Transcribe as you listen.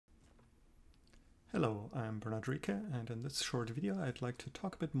Hello, I'm Bernhard Riecke, and in this short video I'd like to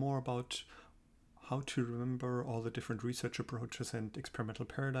talk a bit more about how to remember all the different research approaches and experimental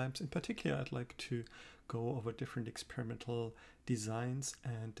paradigms. In particular, I'd like to go over different experimental designs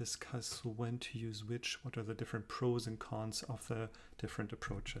and discuss when to use which, what are the different pros and cons of the different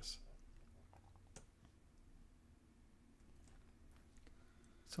approaches.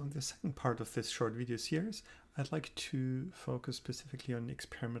 So in the second part of this short video series, I'd like to focus specifically on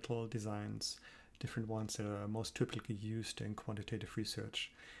experimental designs, different ones that are most typically used in quantitative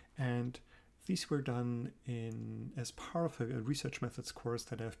research. And these were done as part of a research methods course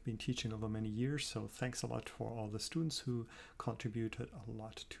that I've been teaching over many years. So thanks a lot for all the students who contributed a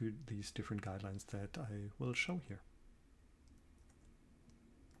lot to these different guidelines that I will show here.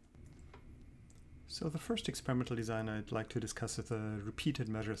 So the first experimental design I'd like to discuss is the repeated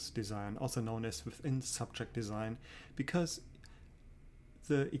measures design, also known as within subject design, because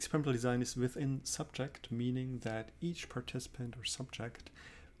the experimental design is within subject, meaning that each participant or subject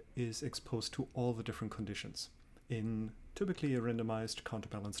is exposed to all the different conditions in typically a randomized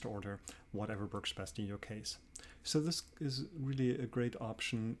counterbalanced order, whatever works best in your case. So this is really a great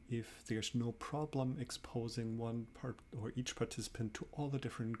option if there's no problem exposing one part or each participant to all the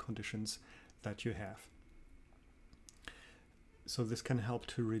different conditions that you have. So this can help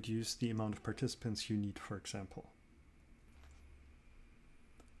to reduce the amount of participants you need, for example.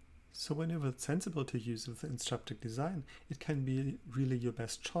 So whenever it's sensible to use within subject design, it can be really your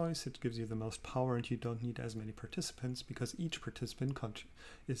best choice. It gives you the most power and you don't need as many participants because each participant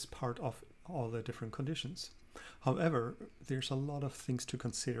is part of all the different conditions. However, there's a lot of things to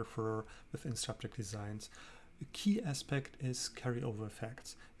consider for within subject designs. A key aspect is carryover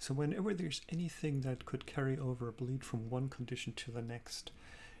effects. So whenever there's anything that could carry over or bleed from one condition to the next,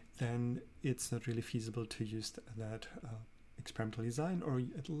 then it's not really feasible to use that experimental design, or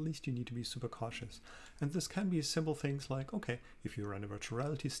at least you need to be super cautious. And this can be simple things like, okay, if you run a virtual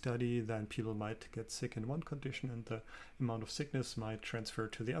reality study, then people might get sick in one condition and the amount of sickness might transfer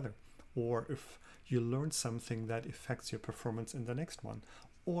to the other. Or if you learn something that affects your performance in the next one.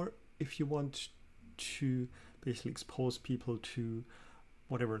 Or if you want to basically expose people to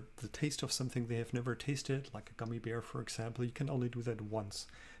whatever, the taste of something they have never tasted, like a gummy bear, for example, you can only do that once.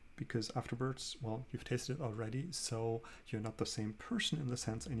 Because afterwards, well, you've tasted it already, so you're not the same person in the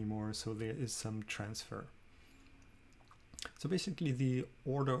sense anymore, so there is some transfer. So basically the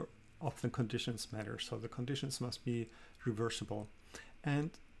order of the conditions matters, so the conditions must be reversible. And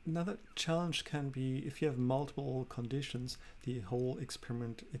another challenge can be if you have multiple conditions, the whole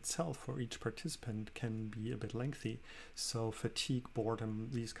experiment itself for each participant can be a bit lengthy. So fatigue, boredom,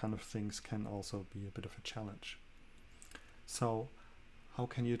 these kind of things can also be a bit of a challenge. So how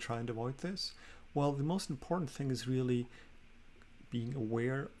can you try and avoid this? Well, the most important thing is really being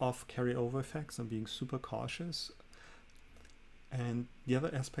aware of carryover effects and being super cautious. And the other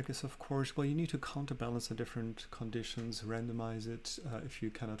aspect is, of course, well, you need to counterbalance the different conditions, randomize it. If you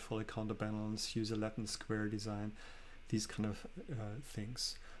cannot fully counterbalance, use a Latin square design, these kind of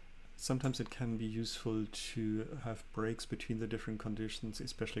things. Sometimes it can be useful to have breaks between the different conditions,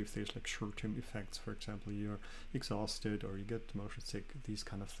 especially if there's like short-term effects. For example, you're exhausted or you get motion sick, these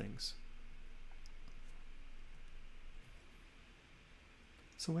kind of things.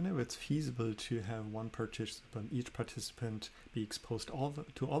 So whenever it's feasible to have each participant be exposed to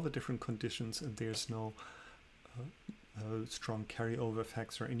all the different conditions and there's no strong carryover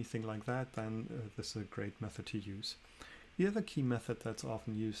effects or anything like that, then this is a great method to use. The other key method that's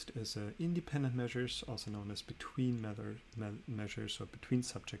often used is independent measures, also known as between measures or between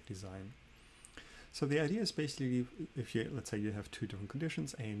subject design. So the idea is basically, if let's say you have two different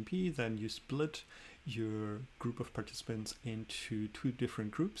conditions, A and B, then you split your group of participants into two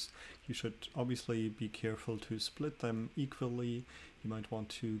different groups. You should obviously be careful to split them equally. You might want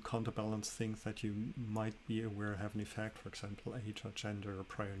to counterbalance things that you might be aware have an effect, for example, age or gender or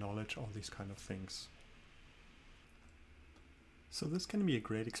prior knowledge, all these kind of things. So this can be a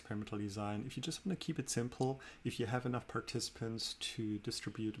great experimental design if you just want to keep it simple, if you have enough participants to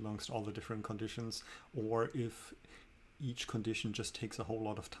distribute amongst all the different conditions, or if each condition just takes a whole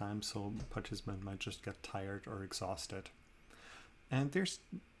lot of time, so a participant might just get tired or exhausted. And there's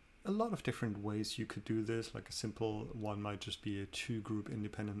a lot of different ways you could do this. Like a simple one might just be a two-group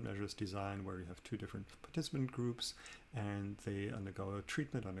independent measures design where you have two different participant groups and they undergo a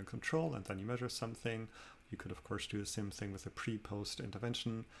treatment under control and then you measure something. You could of course do the same thing with a pre-post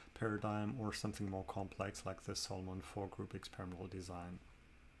intervention paradigm or something more complex like the Solomon 4-group experimental design.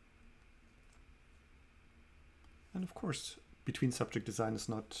 And of course, between subject design is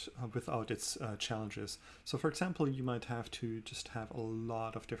not without its challenges. So for example, you might have to just have a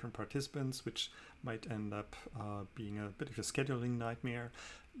lot of different participants, which might end up being a bit of a scheduling nightmare.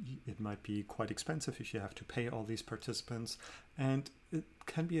 It might be quite expensive if you have to pay all these participants, and it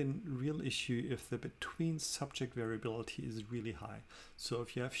can be a real issue if the between subject variability is really high. So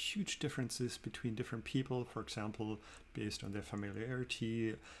if you have huge differences between different people, for example, based on their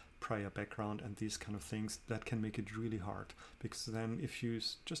familiarity, prior background and these kind of things, that can make it really hard, because then if you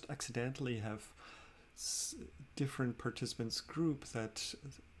just accidentally have different participants group that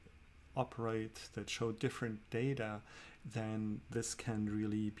operate, that show different data, then this can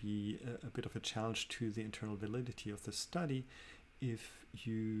really be a bit of a challenge to the internal validity of the study if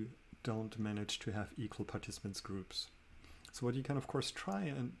you don't manage to have equal participants groups. So what you can of course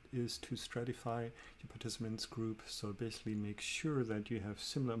try is to stratify your participants group. So basically make sure that you have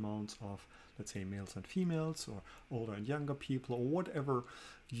similar amounts of, let's say, males and females, or older and younger people, or whatever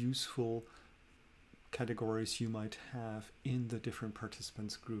useful categories you might have in the different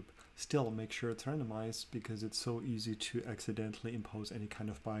participants group. Still make sure it's randomized, because it's so easy to accidentally impose any kind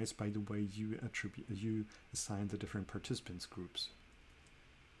of bias by the way you assign the different participants groups.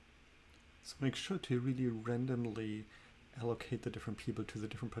 So make sure to really randomly allocate the different people to the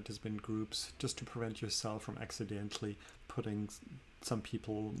different participant groups, just to prevent yourself from accidentally putting some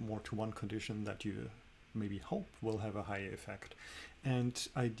people more to one condition that you maybe hope will have a higher effect. And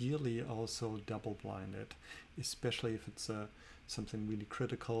ideally also double blinded, especially if it's something really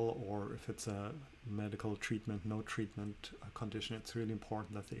critical, or if it's a medical treatment, no treatment condition. It's really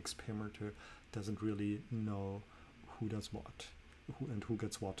important that the experimenter doesn't really know who does what, who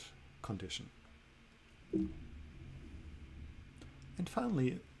gets what condition. And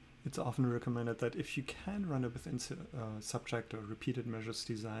finally, it's often recommended that if you can run a within subject or repeated measures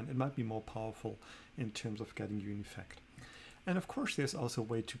design, it might be more powerful in terms of getting you an effect. And of course, there's also a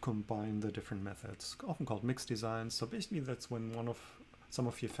way to combine the different methods, often called mixed designs. So basically, that's when some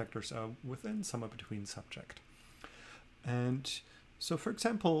of your factors are within, some are between subject. And so, for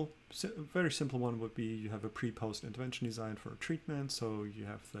example, a very simple one would be you have a pre-post intervention design for a treatment. So you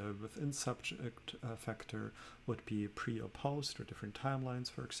have the within subject factor would be pre or post, or different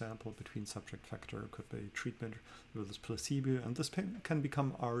timelines, for example. Between subject factor could be treatment versus placebo, and this can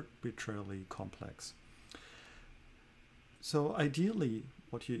become arbitrarily complex. So ideally,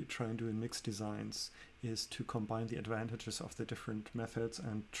 what you try and do in mixed designs is to combine the advantages of the different methods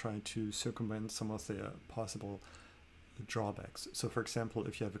and try to circumvent some of the possible drawbacks. So for example,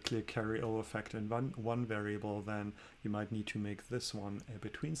 if you have a clear carryover factor in one variable, then you might need to make this one a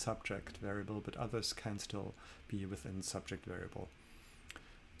between subject variable, but others can still be within subject variable.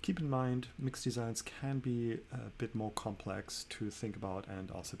 Keep in mind, mixed designs can be a bit more complex to think about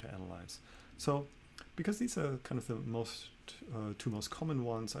and also to analyze. So because these are kind of the two most common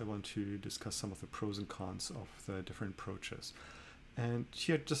ones, I want to discuss some of the pros and cons of the different approaches. And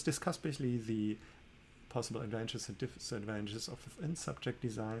here just discuss basically the possible advantages and disadvantages of within subject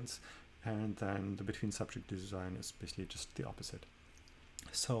designs, and then the between subject design is basically just the opposite.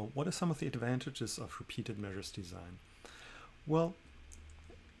 So what are some of the advantages of repeated measures design? Well,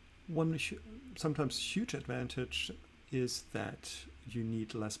 one sometimes huge advantage is that you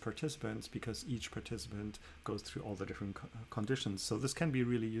need less participants, because each participant goes through all the different conditions. So this can be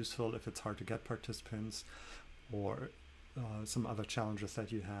really useful if it's hard to get participants, or some other challenges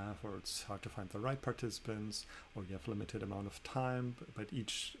that you have, or it's hard to find the right participants, or you have limited amount of time, but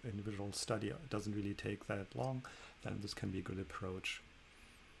each individual study doesn't really take that long, then this can be a good approach.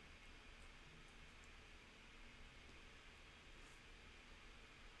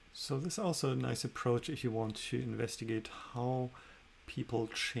 So this is also a nice approach if you want to investigate how people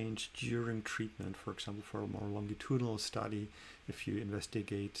change during treatment. For example, for a more longitudinal study, if you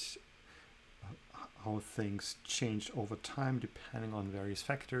investigate how things change over time depending on various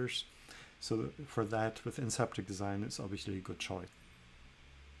factors. So for that, within subject design is obviously a good choice.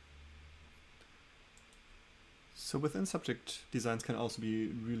 So within subject designs can also be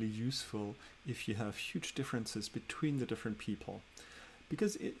really useful if you have huge differences between the different people.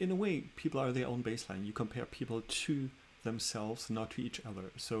 Because in a way, people are their own baseline. You compare people to themselves, not to each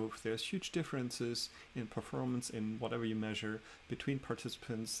other. So if there's huge differences in performance in whatever you measure between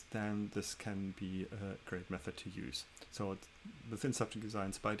participants, then this can be a great method to use. So within subject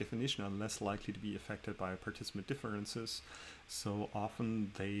designs, by definition, are less likely to be affected by participant differences. So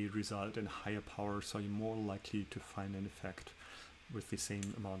often they result in higher power, so you're more likely to find an effect with the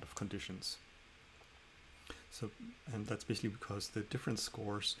same amount of conditions. So, and that's basically because the different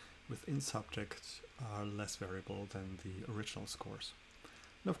scores within subjects are less variable than the original scores.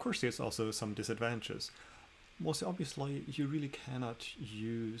 And of course, there's also some disadvantages. most obviously, you really cannot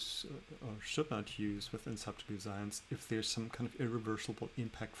use or should not use within subject designs if there's some kind of irreversible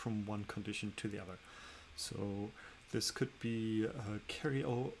impact from one condition to the other. So this could be a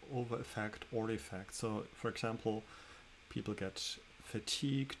carry-over effect or effect. So, for example, people get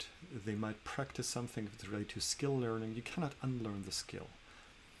fatigued, they might practice something that's related to skill learning. You cannot unlearn the skill.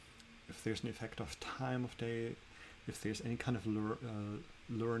 If there's an effect of time of day, if there's any kind of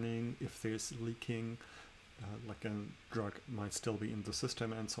learning, if there's leaking, like a drug might still be in the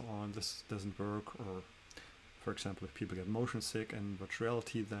system and so on, this doesn't work. Or, for example, if people get motion sick and virtual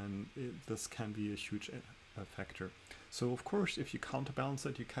reality, then this can be a huge factor. So of course, if you counterbalance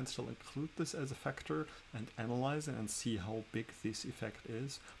it, you can still include this as a factor and analyze it and see how big this effect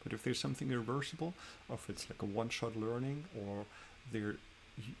is. But if there's something irreversible, or if it's like a one-shot learning, or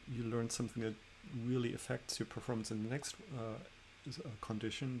you learn something that really affects your performance in the next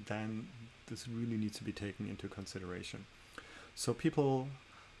condition, then this really needs to be taken into consideration. So people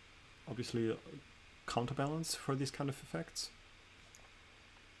obviously counterbalance for these kind of effects.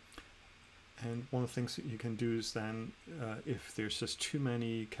 And one of the things that you can do is then, if there's just too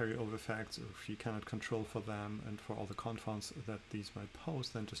many carryover effects, or if you cannot control for them and for all the confounds that these might pose,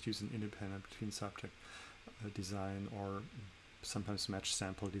 then just use an independent between subject design, or sometimes match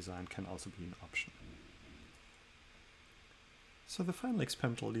sample design can also be an option. So the final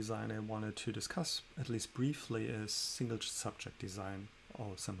experimental design I wanted to discuss, at least briefly, is single subject design,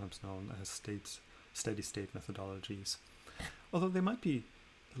 or sometimes known as steady state methodologies. Although they might be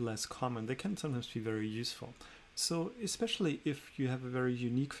less common, they can sometimes be very useful. So especially if you have a very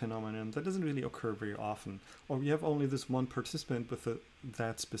unique phenomenon that doesn't really occur very often, or you have only this one participant with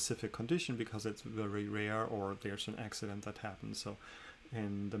that specific condition because it's very rare, or there's an accident that happens. So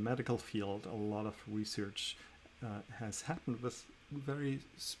in the medical field, a lot of research has happened with very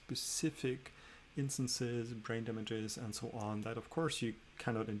specific instances, brain damages, and so on, that of course you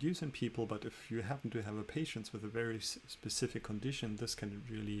cannot induce in people, but if you happen to have a patient with a very specific condition, this can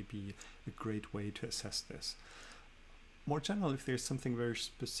really be a great way to assess this. More general, if there's something very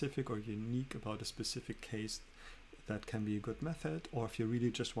specific or unique about a specific case, that can be a good method, or if you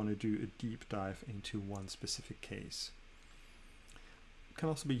really just want to do a deep dive into one specific case. It can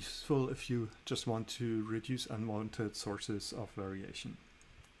also be useful if you just want to reduce unwanted sources of variation.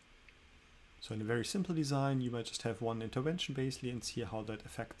 So in a very simple design, you might just have one intervention basically and see how that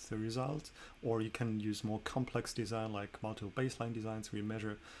affects the result. Or you can use more complex design like multiple baseline designs where you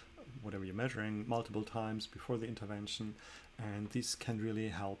measure whatever you're measuring multiple times before the intervention. And these can really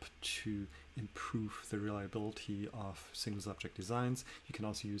help to improve the reliability of single subject designs. You can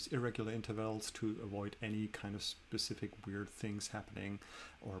also use irregular intervals to avoid any kind of specific weird things happening,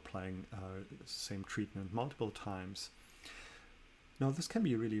 or applying same treatment multiple times. Now, this can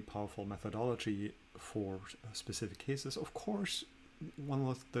be a really powerful methodology for specific cases. Of course, one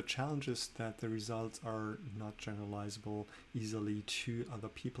of the challenges that the results are not generalizable easily to other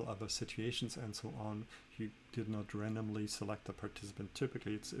people, other situations, and so on. You did not randomly select a participant.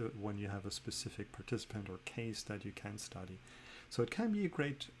 Typically, it's when you have a specific participant or case that you can study. So it can be a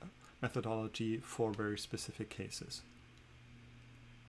great methodology for very specific cases.